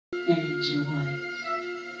and enjoy.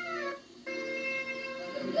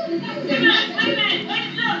 The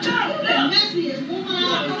messiest woman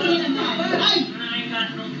I've seen in my life. I ain't got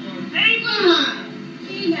no more. Hey,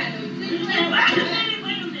 she ain't got no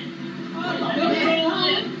Wait a minute.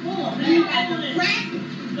 you got no crack. You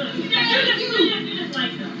just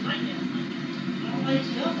like that. Like that. I'll wait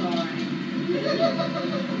you up, all right.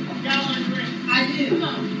 Y'all want to drink? I do. Come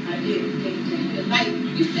on. I do. Like,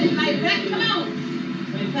 you said like that, come on.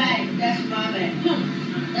 In fact, that's my bad. Come on.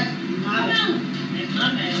 That's my bad. That's my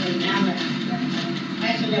bad. That's my bad.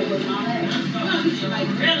 Actually, that was my bad. Come on, you like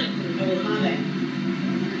really good. That was my bad.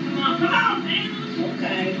 Come on, man.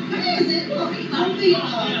 Okay. What is it? Look, he gonna be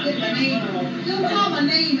get my name on. Don't call my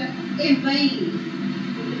name in vain.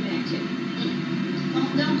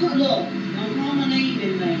 Don't call, look. Don't call my name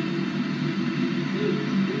in vain.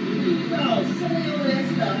 Oh, say all that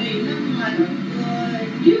stuff. Ain't nothing like a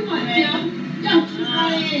good. You want to don't you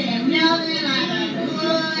say nothing like a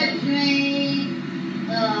good drink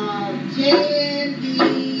of jelly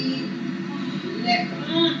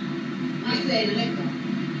liquor. I said liquor.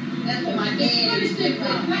 That's what my dad is saying.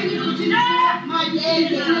 My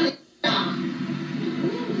dad is saying.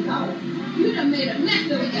 You done made a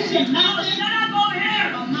mess of it. Shut up over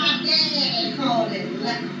here. But my dad called it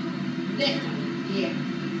liquor. Liquor. Yeah.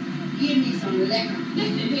 Give me some liquor.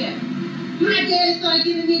 Listen here. My dad started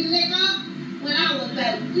giving me liquor when I was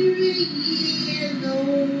about 3 years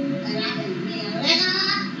old. And I had been liquor. I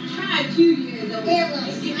tried 2 years old. It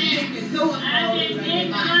was smack. So I just did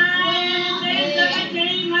mine.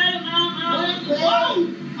 Came out of my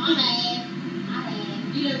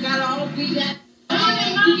you done got all beat up. I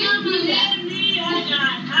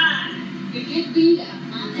got high. You get beat up.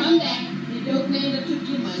 Come back. The dope man that took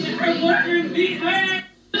your money. Her working beat her.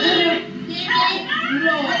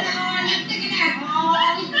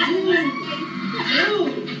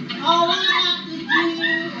 All I have to do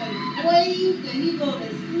is wait and he go to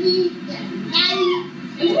sleep that night.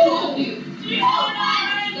 Who told you? She told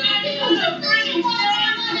her that was a pretty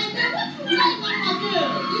What's right with my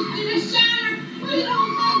girl? You in the shower? What you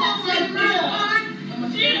don't know about that girl?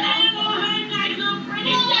 She had on her nice little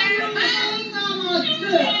pretty I ain't almost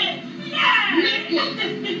good.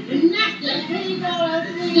 Nothing. Ain't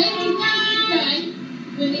gonna same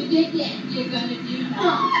time when they did that, you're gonna do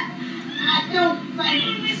nothing. I don't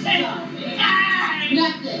think so.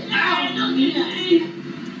 Nothing.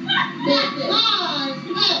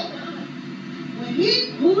 When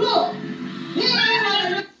he look, he ain't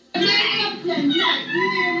gonna make up tonight. You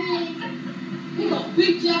hear me? He gonna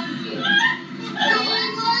beat you up again. You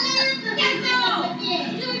ain't gonna live to get up again.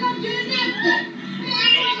 You ain't gonna do nothing. You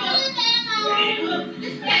ain't gonna do that no more.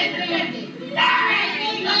 This guy's crazy. He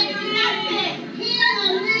ain't gonna do nothing. He ain't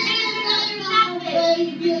gonna live that long, baby.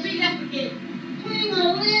 Get beat up again. He ain't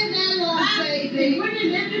gonna live that long, baby. When you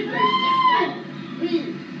live your birthday.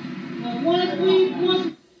 But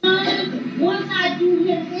once I do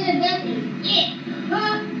him in, that is it.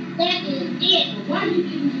 Huh? That is it. Why you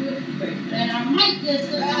didn't do it first? And I might just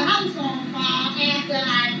set the house on fire after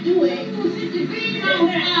I do it. You sit your beans on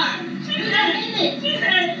fire. She said,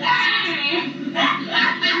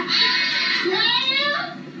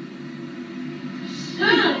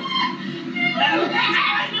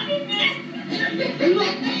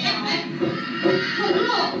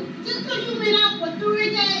 Look, just because you've been out for 3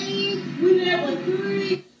 days, we there for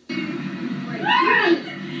 3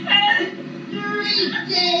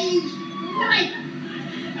 days straight.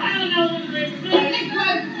 I don't know what to say. That's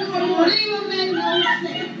why leave them and go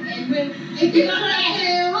sit. And if you go back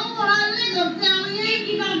there, oh, I live up down here,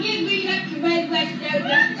 you gonna get beat up, you better watch that.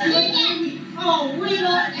 Oh,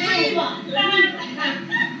 Reba.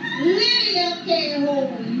 Lydia can't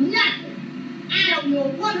hold nothing. I don't know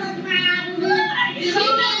what her problem is. She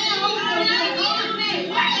can't hold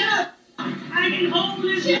nothing. I can hold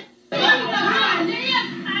this shit. I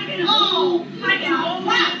can hold this.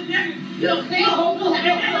 You can't hold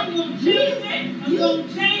I'm gonna change it. I'm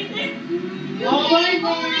gonna change it. all right,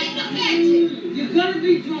 you're gonna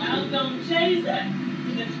be drunk. I'm gonna change it.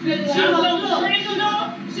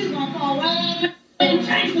 She's gonna fall right out And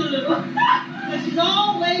change a little. but she's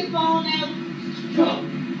always falling out drunk.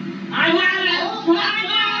 I got it.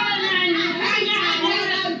 And I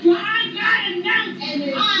hate a drunk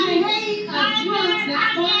that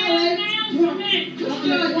falls drunk.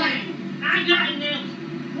 I got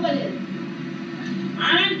announcement. What is it? I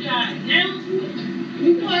got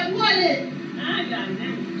announcement. What is it? I got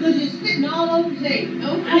announcement. Because you're spitting all over the table.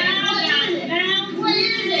 Okay. What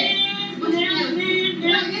is it? What is it?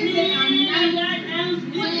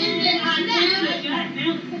 What is it?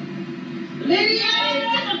 Lydia?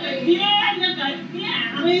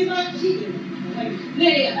 Yeah, I mean, ain't like she did.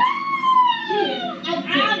 Lydia.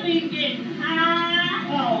 I've been getting high.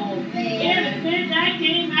 Oh, man. Ever since I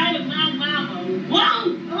came out of my mama.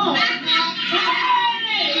 Whoa! Oh,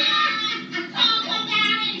 Hey! talk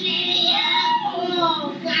about it, Lydia.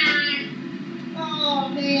 Oh, God. Oh,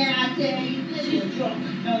 man, I tell you, she's drunk.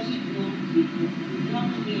 No, she's drunk. She's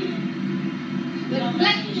drunk again. But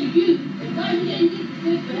that's what you do. Why you didn't get the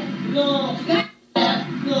cigarette?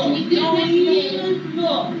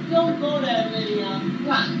 Look, don't go there, Lydia.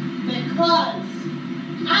 Why? Because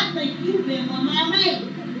I think you've been with my man.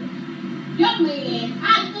 Your man,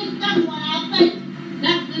 I think that's what I think.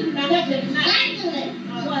 That's exactly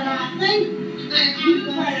what I think. And I'm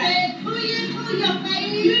going to say it to your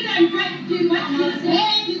face. You done drank too much. I'm going to say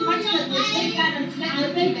it to your face.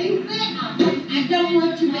 I think you think I don't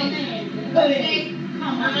want you, my man. Okay, come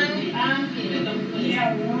on. I'm kidding.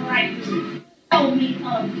 Yeah, right. Tell me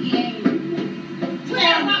again.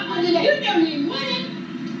 Well, you don't even want it.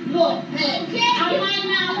 Look, hey, I might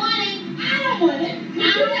not want it. I don't want it.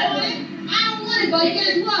 I don't want it. I don't want it, but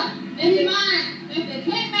guess what? It's mine. If it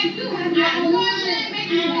can't make you happy, I don't want it. I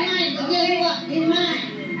don't want it, but guess what? It's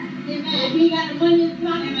mine. It's mine. If you got the money in the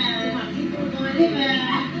pocket, it's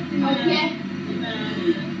mine. Okay? It's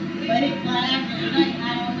mine. But after tonight, I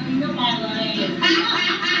don't know nobody like it.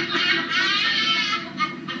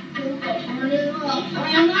 Look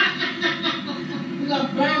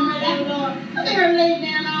at her laying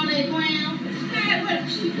down on that ground.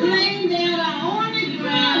 Laying down on the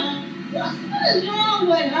ground. What is wrong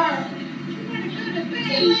with her?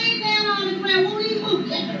 She laying down on the ground. Won't even move.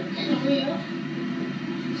 Get her. Get her real.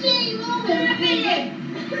 She ain't moving. Get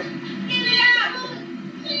it out.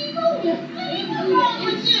 She ain't moving. What's wrong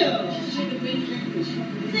with you?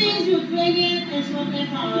 See, she was drinking and smoking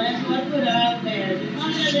pot. That's what put her out there.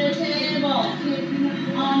 Under the table.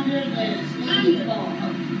 Under the table.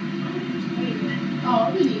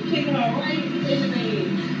 Oh, we need to kick her right in the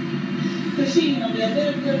bed. Because she ain't going to be a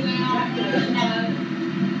little good now.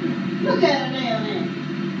 Look at her down there.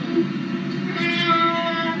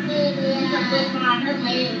 You can put her on her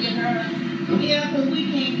leg and get her. Yeah, because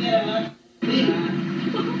we can't get her big.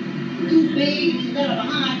 Too big. Instead of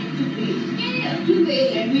behind, it's too big. Yeah, too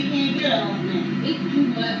big. And we can't get her on there. It's too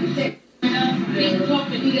much. It's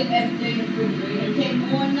talking to get everything approved. It take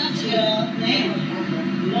more than us. Yeah,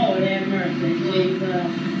 damn. Lord have mercy, Jesus.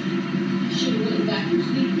 She would have got to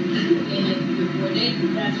sleep before they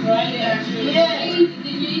could. That's right. Yeah.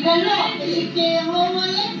 And look, she can't hold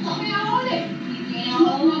her leg up. She can't hold it. She can't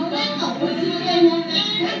hold her leg up. What you can't hold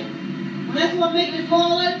that? That's what makes it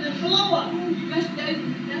fall at the floor.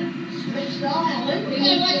 Stretched out.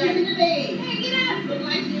 Look like she's in the bed. Hey, get up. Look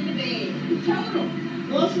like she's in the bed. Total.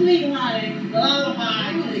 Go sleep, honey.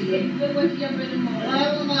 Lullaby.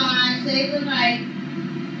 Lullaby. Say goodnight.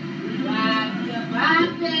 Bye,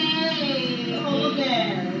 baby. Oh, look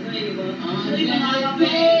at her. Sleeping like a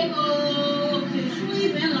baby. She's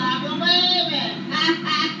sleeping like a baby.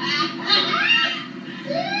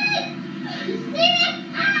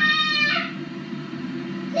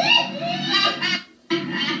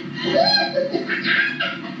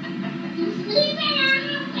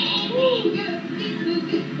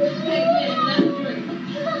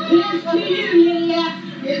 Yes, to you, Lydia.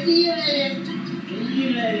 Yes, to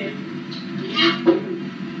you, Lydia.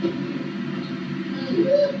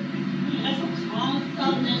 That's a strong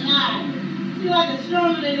Southern night. You like a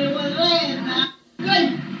stronger than it was last night.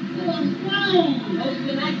 Good. It was strong. Most of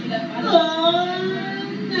the night you left.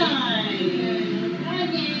 Oh, nice.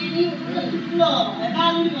 Look, if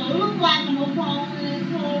I was going to look like I'm a phone and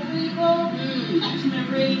it's called Regal, touch me,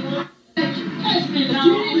 Regal. Touch me,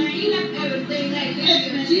 darling. You left everything like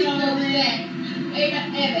that. Touch me, darling. Ate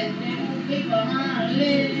up everything. People,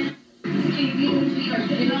 Lydia.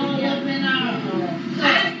 It all up in our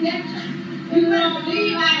you don't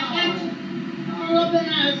believe I catch her all up in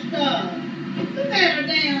our stuff. Look at her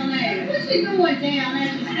down there. What's she doing down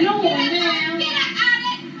there? She's snoring down. Get her out of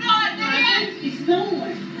that floor, I think she's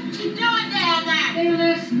snoring. What's she doing down there? Down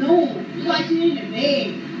there snoring. Looks like she's in the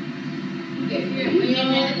bed. You can hear her.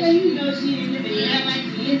 Yeah, you know she's in the bed. Act like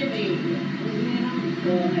she's in the bed.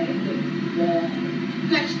 Go ahead.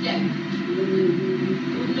 Touch that.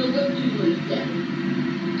 Don't know what to do with that.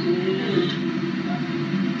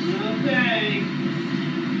 Okay.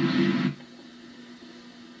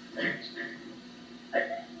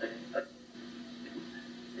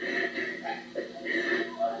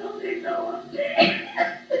 Why don't they know I'm dead?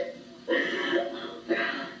 Oh,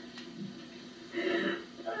 God.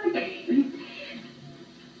 I can't be dead.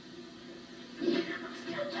 I'm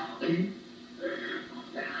still talking. Oh,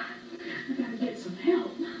 God. I gotta get some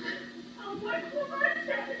help. I'm working for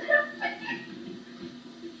myself.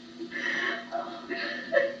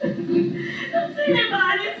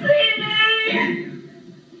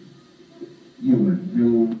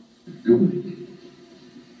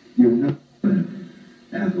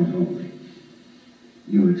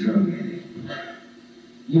 You're a drug addict.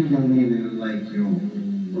 You don't even like your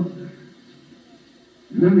own mother.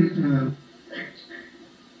 Remember the time?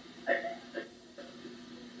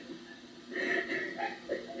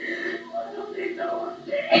 Why don't they know I'm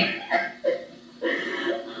dead?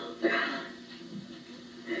 Oh, God.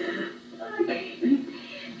 I can't be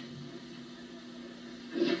dead.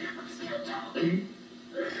 I'm still talking.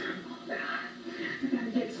 Oh, God. I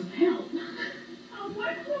gotta get some help. Oh,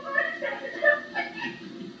 what? Somebody's got to help me.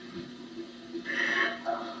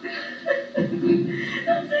 Oh, God.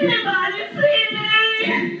 Don't see anybody see me.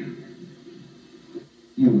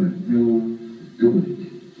 You are no good.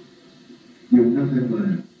 You're nothing but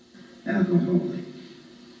an alcoholic.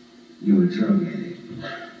 You're a drug addict.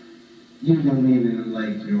 You don't even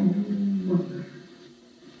like your own mother.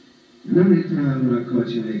 Remember the time when I caught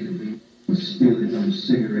you making me stealing those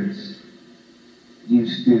cigarettes? You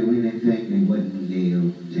steal anything that wasn't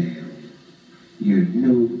nailed down. You're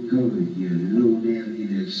no good. You're low down.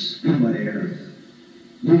 You're the scum of the earth.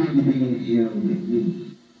 You need to be in hell with me.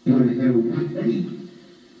 You're in hell with me.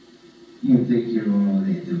 You think you're all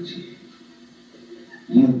that, don't you?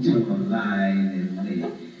 You tell a lie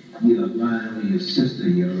and you're lying with your sister,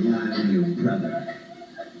 you're lying with your brother.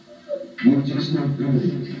 You're just not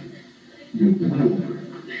good. You're poor.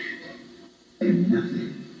 And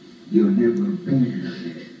nothing. You'll never be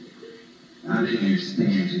nothing. I can't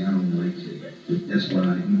stand you, I don't like you. But that's why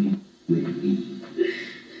you need to be with me.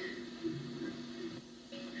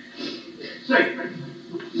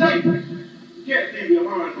 Satan! Can't leave me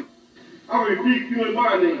alone. I rebuke you in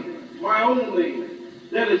my name, my own name.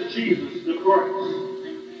 That is Jesus the Christ.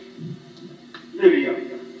 Lydia,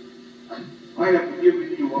 I have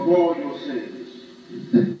forgiven you of all your sins.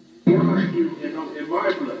 Washed you in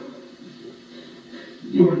my blood.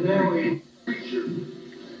 You are now a creature.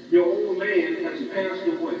 Your old man has passed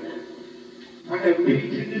away. I have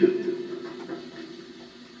made you new.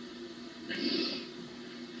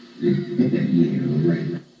 Yeah, right.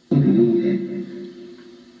 You believe that?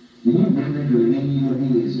 You really believe what he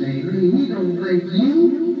is saying? I mean, he don't like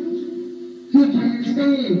you. He can't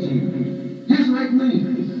stand you. Just like me.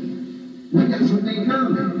 We got something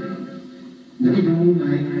common. They don't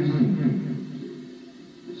like you.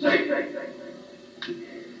 Say,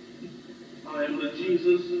 I am the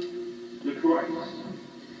Jesus, the Christ.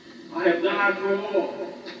 I have died for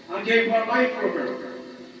all. I gave my life for her.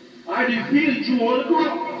 I defeated you on the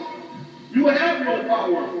cross. You have no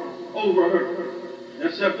power over her,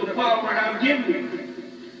 except the power I have given you.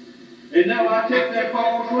 And now I take that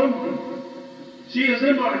power from you. She is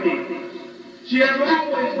in my hands. She has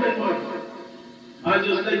always been mine. I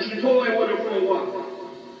just let you toy with her for a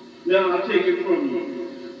while. Now I take it from you.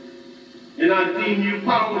 And I deem you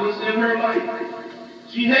powerless in her life.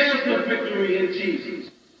 She has the victory in Jesus,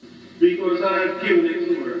 because I have given it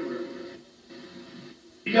to her.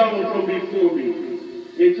 Be gone from before me,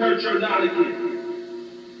 and touch her not again.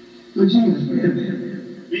 But Jesus, wait a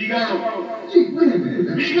minute. Be gone. Gee, wait a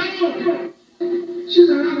minute. Be gone. She's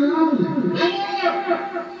an alcoholic. Lord,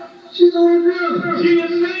 She's on drugs. she is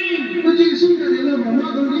saved. But Jesus, she got to love her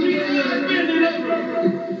mother. She has been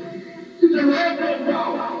delivered. You have no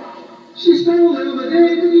power. She stole the other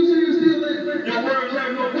day. Did you say you still there? Your words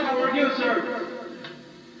have no power against her.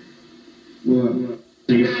 Well,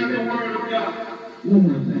 She has the word of God. one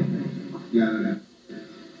more thing. Yeah.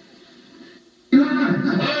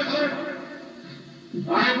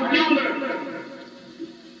 I have forgiven her.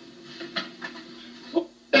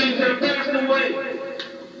 Things have passed away.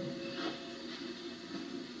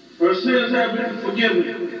 Her sins have been forgiven.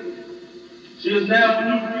 She is now a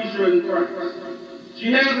new creature in Christ.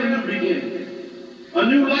 She has a new beginning, a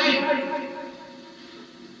new life.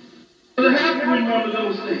 Does it have to be one of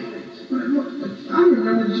those things? I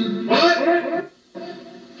remember you. What?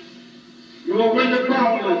 You will render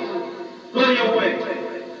powerless. Go your way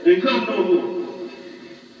and come no more.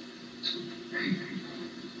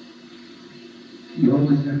 You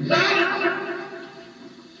always have to. Silence!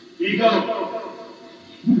 Be gone.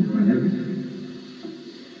 You run everything.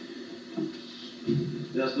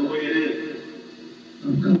 That's the way it is.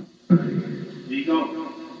 I'm going. Be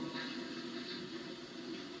gone.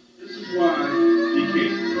 This is why he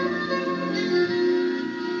came.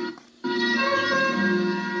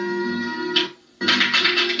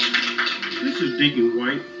 This is Deacon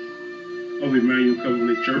White of Emmanuel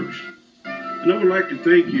Covenant Church, and I would like to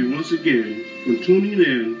thank you once again for tuning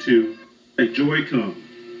in to Let Joy Come.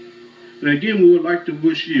 And again, we would like to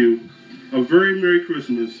wish you a very Merry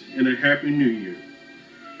Christmas and a Happy New Year.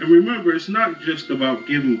 And remember, it's not just about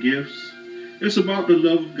giving gifts, it's about the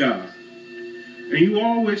love of God. And you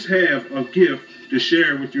always have a gift to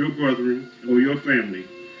share with your brethren or your family.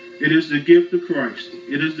 It is the gift of Christ.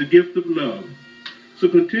 It is the gift of love. So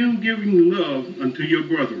continue giving love unto your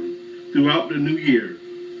brethren throughout the new year,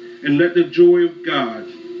 and let the joy of God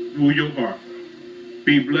rule your heart.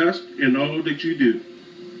 Be blessed in all that you do.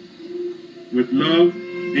 With love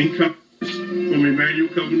and kindness from Emmanuel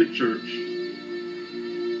Covenant Church.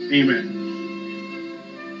 Amen.